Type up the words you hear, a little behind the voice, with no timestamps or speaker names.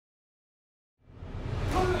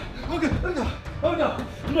no,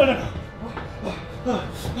 no, no, no.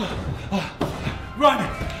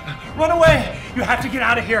 Run! Run away! You have to get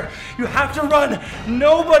out of here. You have to run.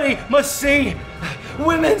 Nobody must see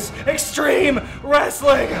women's extreme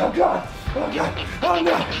wrestling. Oh God! Oh God! Oh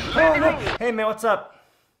no! Oh no! Hey man, what's up?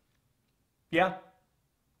 Yeah?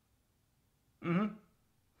 Mm-hmm.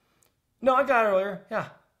 No, I got it earlier. Yeah.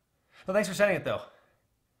 Well, thanks for sending it though.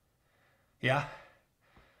 Yeah?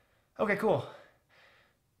 Okay, cool.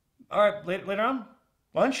 Alright, later on?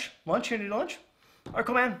 Lunch? Lunch? You need lunch? Alright,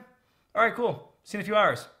 cool, man. Alright, cool. See you in a few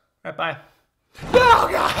hours. Alright, bye. No,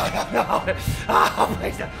 God! No! Oh,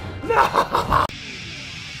 please, no!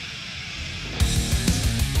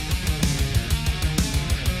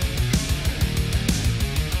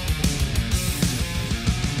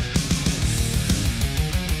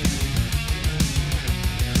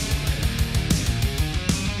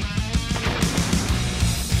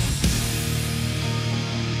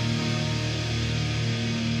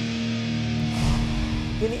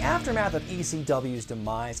 In the aftermath of ECW's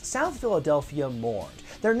demise, South Philadelphia mourned.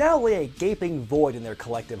 There now lay a gaping void in their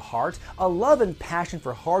collective heart, a love and passion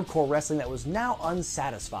for hardcore wrestling that was now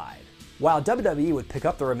unsatisfied. While WWE would pick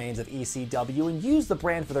up the remains of ECW and use the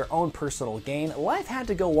brand for their own personal gain, life had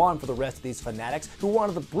to go on for the rest of these fanatics who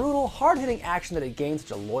wanted the brutal, hard-hitting action that had gained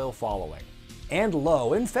such a loyal following. And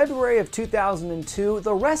lo, in February of 2002,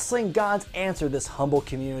 the wrestling gods answered this humble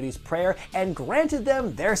community's prayer and granted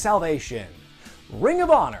them their salvation. Ring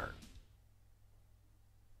of Honor.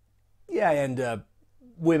 Yeah, and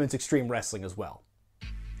women's extreme wrestling as well.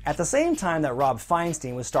 At the same time that Rob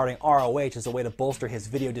Feinstein was starting ROH as a way to bolster his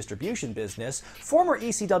video distribution business, former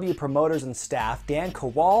ECW promoters and staff Dan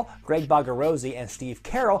Kowal, Greg Bagarozzi, and Steve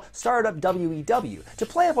Carroll started up WEW to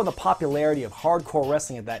play up on the popularity of hardcore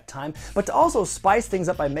wrestling at that time, but to also spice things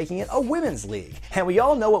up by making it a women's league. And we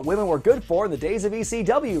all know what women were good for in the days of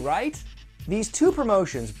ECW, right? These two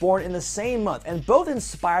promotions, born in the same month and both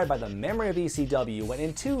inspired by the memory of ECW, went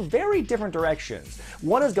in two very different directions.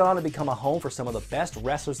 One has gone on to become a home for some of the best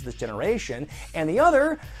wrestlers of this generation, and the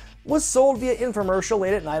other was sold via infomercial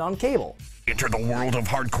late at night on cable. Enter the world of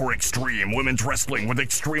hardcore extreme women's wrestling with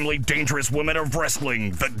extremely dangerous women of wrestling,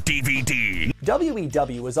 the DVD.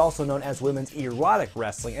 WEW was also known as women's erotic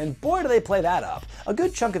wrestling, and boy do they play that up. A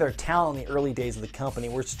good chunk of their talent in the early days of the company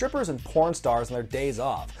were strippers and porn stars on their days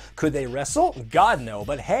off. Could they wrestle? God no,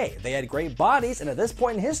 but hey, they had great bodies, and at this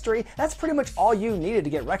point in history, that's pretty much all you needed to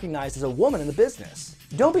get recognized as a woman in the business.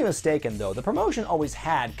 Don't be mistaken though, the promotion always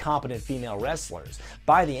had competent female wrestlers.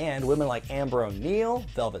 By the end, women like Amber O'Neil,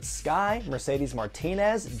 Velvet Sky, Mercedes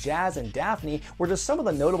Martinez, Jazz, and Daphne were just some of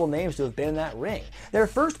the notable names to have been in that ring. Their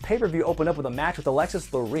first pay-per-view opened up with a match with Alexis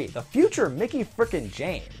Lurie, the future Mickey frickin'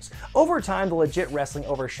 James. Over time, the legit wrestling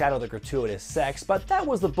overshadowed the gratuitous sex, but that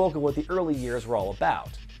was the bulk of what the early years were all about.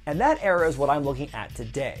 And that era is what I'm looking at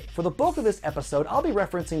today. For the bulk of this episode, I'll be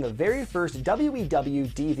referencing the very first WEW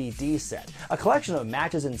DVD set, a collection of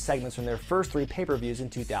matches and segments from their first three pay-per-views in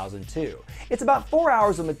 2002. It's about 4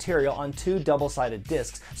 hours of material on two double-sided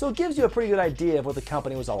discs, so it gives you a pretty good idea of what the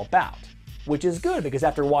company was all about. Which is good, because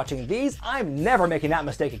after watching these, I'm never making that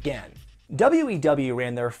mistake again. WEW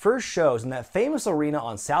ran their first shows in that famous arena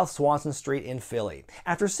on South Swanson Street in Philly.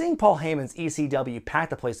 After seeing Paul Heyman's ECW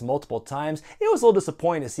pack the place multiple times, it was a little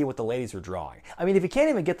disappointing to see what the ladies were drawing. I mean, if you can't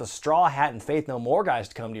even get the Straw Hat and Faith No More guys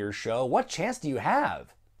to come to your show, what chance do you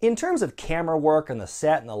have? In terms of camera work and the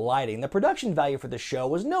set and the lighting, the production value for the show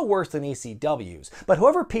was no worse than ECW's, but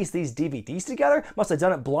whoever pieced these DVDs together must have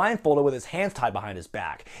done it blindfolded with his hands tied behind his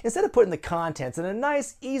back. Instead of putting the contents in a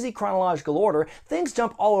nice, easy chronological order, things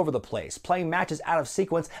jump all over the place, playing matches out of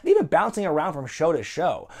sequence and even bouncing around from show to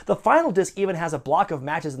show. The final disc even has a block of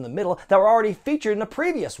matches in the middle that were already featured in a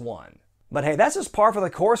previous one. But hey, that's just par for the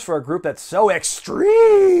course for a group that's so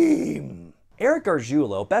extreme! Eric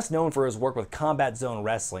Gargiulo, best known for his work with Combat Zone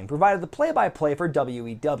Wrestling, provided the play-by-play for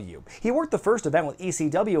WEW. He worked the first event with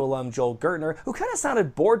ECW alum Joel Gertner, who kind of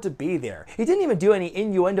sounded bored to be there. He didn't even do any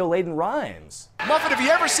innuendo-laden rhymes. Muffin, have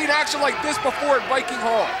you ever seen action like this before at Viking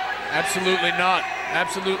Hall? Absolutely not.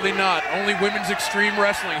 Absolutely not. Only women's extreme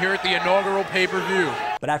wrestling here at the inaugural pay-per-view.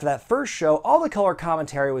 But after that first show, all the color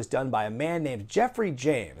commentary was done by a man named Jeffrey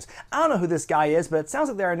James. I don't know who this guy is, but it sounds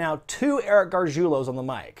like there are now two Eric Gargiulos on the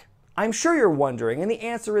mic. I'm sure you're wondering, and the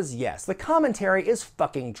answer is yes. The commentary is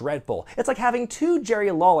fucking dreadful. It's like having two Jerry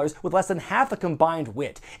Lawlers with less than half the combined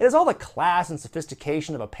wit. It has all the class and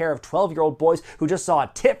sophistication of a pair of 12-year-old boys who just saw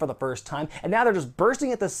a tit for the first time, and now they're just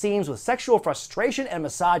bursting at the seams with sexual frustration and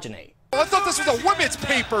misogyny. I thought this was a women's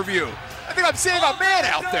pay-per-view. I think I'm seeing a man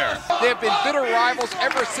out there. They have been bitter rivals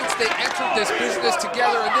ever since they entered this business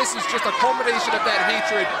together, and this is just a culmination of that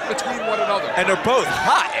hatred between one another. And they're both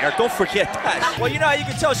hot, Eric. Don't forget that. Well, you know how you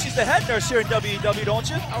can tell she's the head nurse here in WEW, don't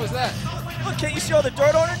you? How is that? Look, can't you see all the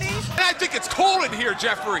dirt on her knees? And I think it's cold in here,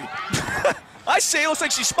 Jeffrey. I say it looks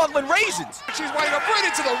like she's smuggling raisins. She's winding up right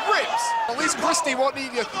into the ribs. At least Christy won't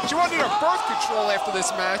need you. She won't need her birth control after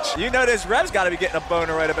this match. You know this Rev's got to be getting a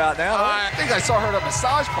boner right about now. I think I saw her at a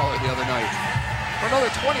massage parlor the other night. For another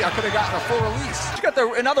 20, I could have gotten a full release. She got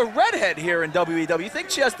another redhead here in WEW. You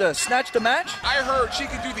think she has to snatch the match? I heard she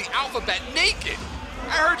could do the alphabet naked.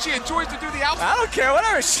 I heard she enjoys to do the alphabet. I don't care,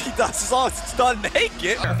 whatever she does, as long as it's done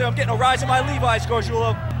naked. I think I'm getting a rise in my Levi's,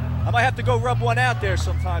 Gorjulo. I might have to go rub one out there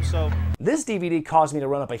sometime, so. This DVD caused me to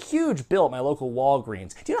run up a huge bill at my local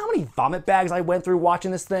Walgreens. Do you know how many vomit bags I went through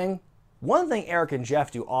watching this thing? One thing Eric and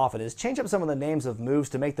Jeff do often is change up some of the names of moves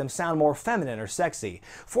to make them sound more feminine or sexy.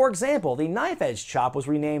 For example, the knife edge chop was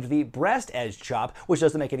renamed the breast edge chop, which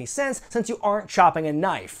doesn't make any sense since you aren't chopping a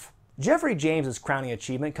knife. Jeffrey James's crowning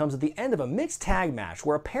achievement comes at the end of a mixed tag match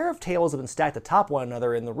where a pair of tables have been stacked atop one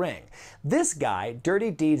another in the ring. This guy, Dirty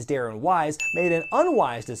Deeds Darren Wise, made an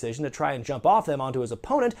unwise decision to try and jump off them onto his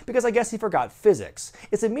opponent because I guess he forgot physics.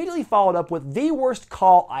 It's immediately followed up with the worst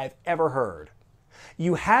call I've ever heard.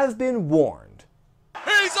 You have been warned.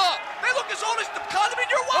 He's up! Hey, look, there's all this condom in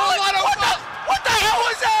your wallet! Oh, what the hell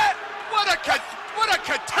was that? What a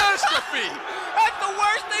catastrophe! That's the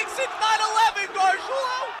worst thing since 9/11,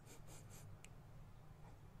 Gorjulo!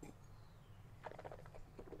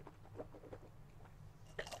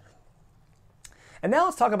 And now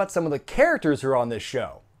let's talk about some of the characters who are on this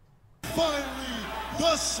show. Finally,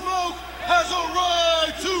 the smoke has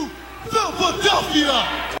arrived to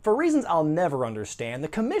Philadelphia! For reasons I'll never understand, the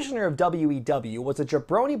commissioner of WEW was a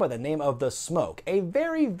jabroni by the name of The Smoke, a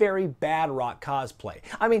very, very bad rock cosplay.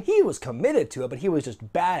 I mean, he was committed to it, but he was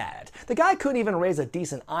just bad at it. The guy couldn't even raise a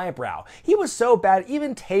decent eyebrow. He was so bad,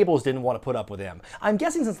 even tables didn't want to put up with him. I'm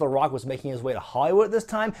guessing since The Rock was making his way to Hollywood at this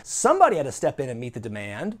time, somebody had to step in and meet the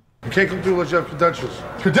demand. You can't come through unless you have credentials.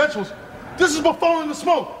 Credentials? This is before the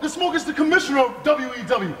smoke. The smoke is the commissioner of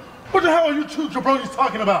WEW. What the hell are you two jabronis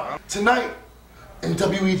talking about? Tonight in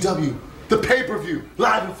WEW, the pay-per-view,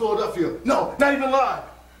 live in Philadelphia. No, not even live.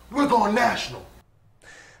 We're going national.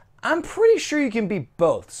 I'm pretty sure you can be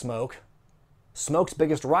both, Smoke. Smoke's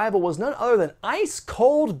biggest rival was none other than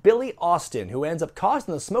ice-cold Billy Austin, who ends up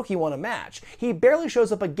costing the Smoke he won a match. He barely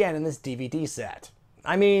shows up again in this DVD set.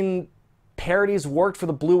 I mean, parodies worked for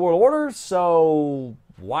the Blue World Order, so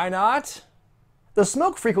why not? The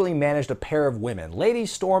Smoke frequently managed a pair of women, Lady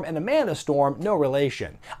Storm and Amanda Storm, no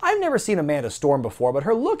relation. I've never seen Amanda Storm before, but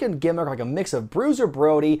her look and gimmick are like a mix of Bruiser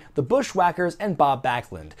Brody, the Bushwhackers, and Bob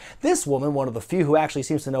Backlund. This woman, one of the few who actually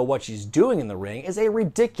seems to know what she's doing in the ring, is a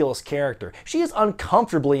ridiculous character. She is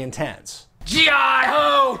uncomfortably intense.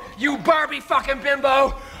 G.I.-ho, you Barbie fucking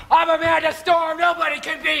bimbo! I'm Amanda Storm, nobody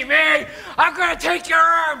can beat me! I'm gonna take your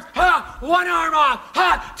arms! Huh? One arm off!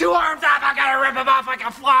 Huh? Two arms off! I'm gonna rip them off like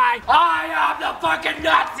a fly! I am the fucking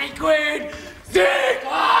Nazi queen! Zeke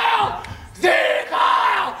Heil! Zeke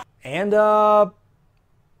Heil! And,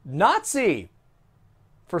 Nazi.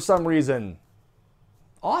 For some reason.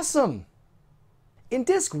 Awesome. In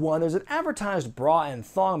Disc 1, there's an advertised bra and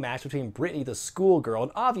thong match between Britney the schoolgirl,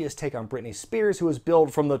 an obvious take on Britney Spears, who was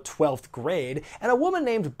billed from the 12th grade, and a woman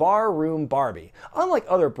named Barroom Barbie. Unlike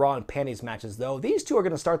other bra and panties matches, though, these two are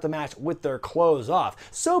going to start the match with their clothes off.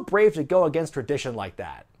 So brave to go against tradition like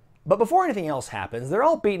that. But before anything else happens, they're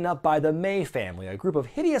all beaten up by the May family, a group of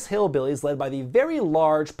hideous hillbillies led by the very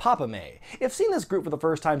large Papa May. If seeing this group for the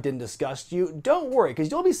first time didn't disgust you, don't worry,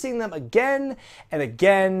 because you'll be seeing them again and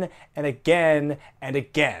again and again and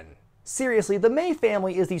again. Seriously, the May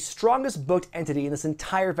family is the strongest booked entity in this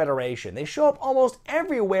entire federation. They show up almost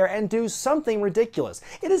everywhere and do something ridiculous.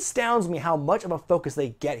 It astounds me how much of a focus they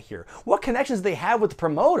get here. What connections do they have with the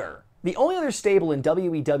promoter? The only other stable in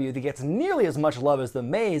WEW that gets nearly as much love as the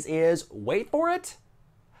Mays is, wait for it,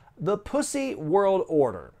 the Pussy World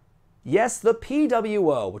Order. Yes, the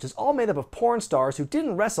PWO, which is all made up of porn stars who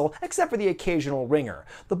didn't wrestle except for the occasional ringer.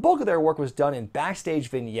 The bulk of their work was done in backstage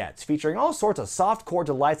vignettes, featuring all sorts of softcore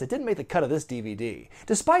delights that didn't make the cut of this DVD.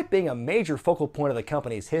 Despite being a major focal point of the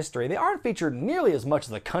company's history, they aren't featured nearly as much as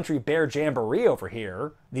the Country Bear Jamboree over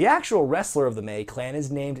here. The actual wrestler of the May clan is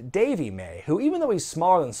named Davey May, who even though he's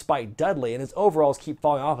smaller than Spike Dudley and his overalls keep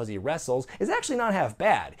falling off as he wrestles, is actually not half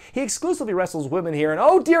bad. He exclusively wrestles women here and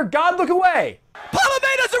oh dear God, look away! Papa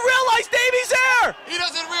May doesn't realize Davey's there! He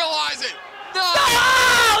doesn't realize it! No!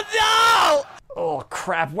 Oh, no! Oh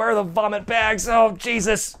crap, where are the vomit bags? Oh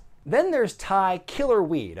Jesus! Then there's Ty Killer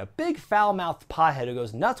Weed, a big foul-mouthed pothead who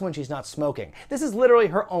goes nuts when she's not smoking. This is literally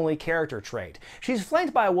her only character trait. She's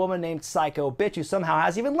flanked by a woman named Psycho Bitch who somehow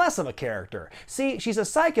has even less of a character. See, she's a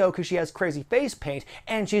psycho because she has crazy face paint,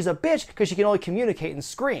 and she's a bitch because she can only communicate in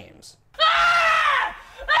screams. Ah!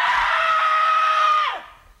 Ah!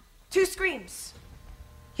 2 screams.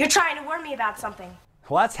 You're trying to warn me about something.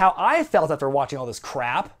 Well, that's how I felt after watching all this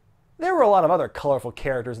crap. There were a lot of other colorful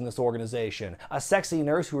characters in this organization. A sexy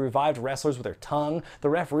nurse who revived wrestlers with her tongue, the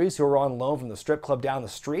referees who were on loan from the strip club down the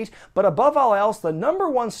street, but above all else, the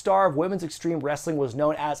 #1 star of women's extreme wrestling was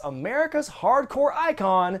known as America's hardcore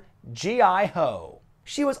icon, G.I. Ho.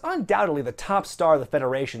 She was undoubtedly the top star of the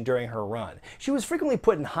Federation during her run. She was frequently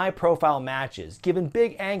put in high-profile matches, given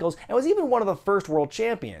big angles, and was even one of the first world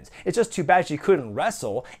champions. It's just too bad she couldn't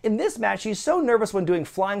wrestle. In this match, she's so nervous when doing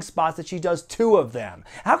flying spots that she does 2 of them.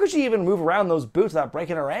 How could she even move around those boots without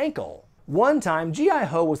breaking her ankle? One time, G.I.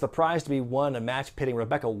 Ho was the prize to be won in a match pitting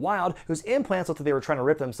Rebecca Wild, whose implants looked like they were trying to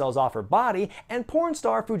rip themselves off her body, and porn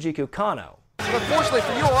star Fujiko Kano. But unfortunately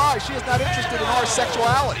for you or I, she is not interested in our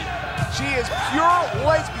sexuality. She is pure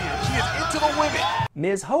lesbian. She is into the women.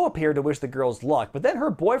 Ms. Ho appeared to wish the girls luck, but then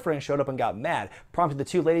her boyfriend showed up and got mad, prompting the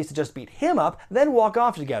 2 ladies to just beat him up, then walk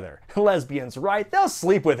off together. Lesbians, right? They'll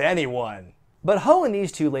sleep with anyone. But Ho and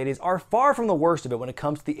these 2 ladies are far from the worst of it when it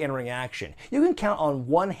comes to the in-ring action. You can count on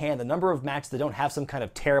one hand the number of matches that don't have some kind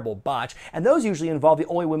of terrible botch, and those usually involve the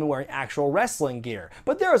only women wearing actual wrestling gear.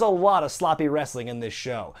 But there is a lot of sloppy wrestling in this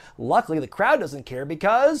show. Luckily, the crowd doesn't care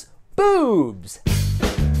because boobs!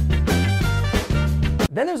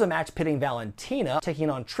 Then there's a match pitting Valentina taking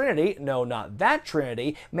on Trinity, no, not that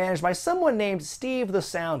Trinity, managed by someone named Steve the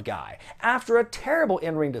Sound Guy. After a terrible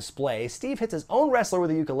in-ring display, Steve hits his own wrestler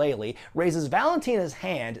with a ukulele, raises Valentina's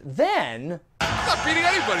hand, then... He's not beating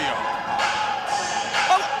anybody up.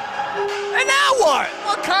 Oh, and now what?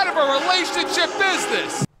 What kind of a relationship is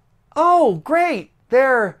this? Oh, great!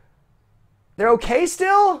 They're okay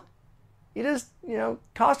still? You just,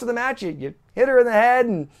 cost her the match, you hit her in the head,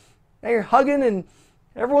 and now you're hugging, and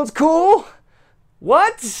everyone's cool?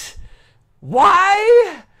 What?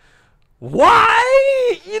 Why?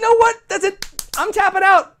 Why? You know what? That's it. I'm tapping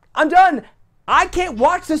out. I'm done. I can't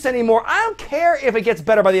watch this anymore. I don't care if it gets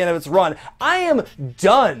better by the end of its run. I am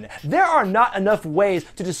done. There are not enough ways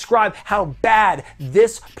to describe how bad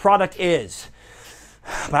this product is.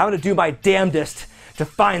 But I'm going to do my damnedest to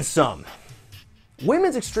find some.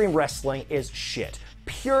 Women's extreme wrestling is shit.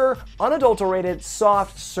 Pure, unadulterated,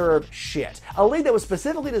 soft-serve shit. A league that was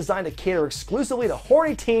specifically designed to cater exclusively to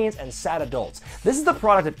horny teens and sad adults. This is the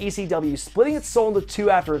product of ECW splitting its soul into 2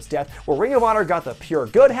 after its death, where Ring of Honor got the pure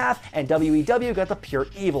good half and WEW got the pure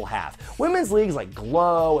evil half. Women's leagues like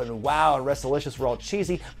Glow and WoW and Wrestlicious were all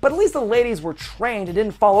cheesy, but at least the ladies were trained and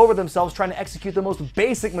didn't fall over themselves trying to execute the most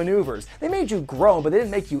basic maneuvers. They made you groan, but they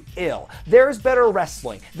didn't make you ill. There's better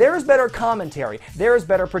wrestling. There's better commentary. There's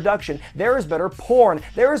better production. There is better porn.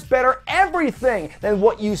 There is better everything than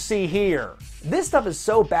what you see here. This stuff is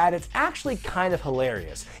so bad, it's actually kind of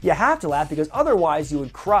hilarious. You have to laugh because otherwise you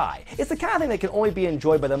would cry. It's the kind of thing that can only be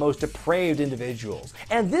enjoyed by the most depraved individuals.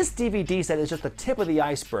 And this DVD set is just the tip of the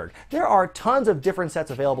iceberg. There are tons of different sets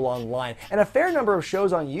available online and a fair number of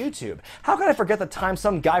shows on YouTube. How could I forget the time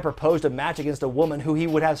some guy proposed a match against a woman who he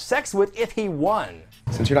would have sex with if he won?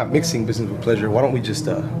 Since you're not mixing business with pleasure, why don't we just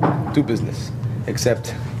do business?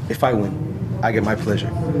 Except if I win, I get my pleasure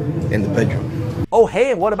in the bedroom. Oh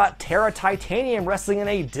hey, and what about Terra Titanium wrestling in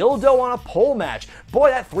a dildo on a pole match? Boy,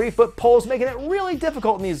 that 3-foot pole is making it really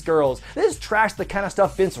difficult in these girls. This is trash, the kind of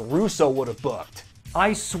stuff Vince Russo would have booked.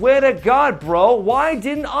 I swear to God, bro, why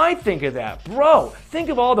didn't I think of that? Bro, think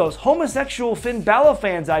of all those homosexual Finn Balor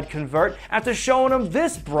fans I'd convert after showing them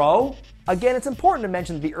this, bro. Again, it's important to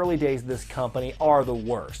mention that the early days of this company are the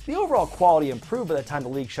worst. The overall quality improved by the time the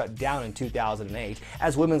league shut down in 2008.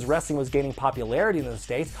 As women's wrestling was gaining popularity in the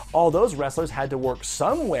States, all those wrestlers had to work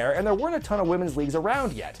somewhere, and there weren't a ton of women's leagues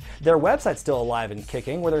around yet. Their website's still alive and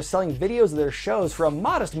kicking, where they're selling videos of their shows for a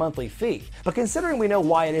modest monthly fee. But considering we know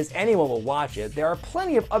why it is anyone will watch it, there are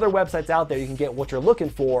plenty of other websites out there you can get what you're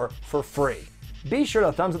looking for free. Be sure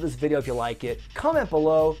to thumbs up this video if you like it, comment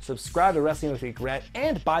below, subscribe to Wrestling with Wregret,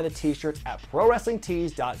 and buy the t-shirts at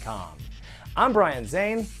ProWrestlingTees.com. I'm Brian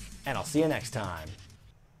Zane, and I'll see you next time.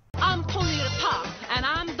 I'm Tony the Top, and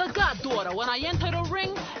I'm the goddaughter. When I enter the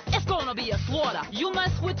ring, it's gonna be a slaughter. You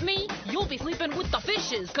mess with me, you'll be sleeping with the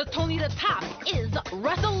fishes, cause Tony the Top is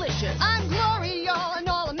Wrestlicious. I'm Glory, y'all, an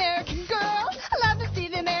all-American girl. I love to see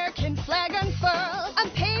the American flag unfurl. I'm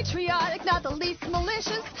patriotic, not the least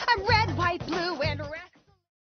malicious. I'm red, white, blue,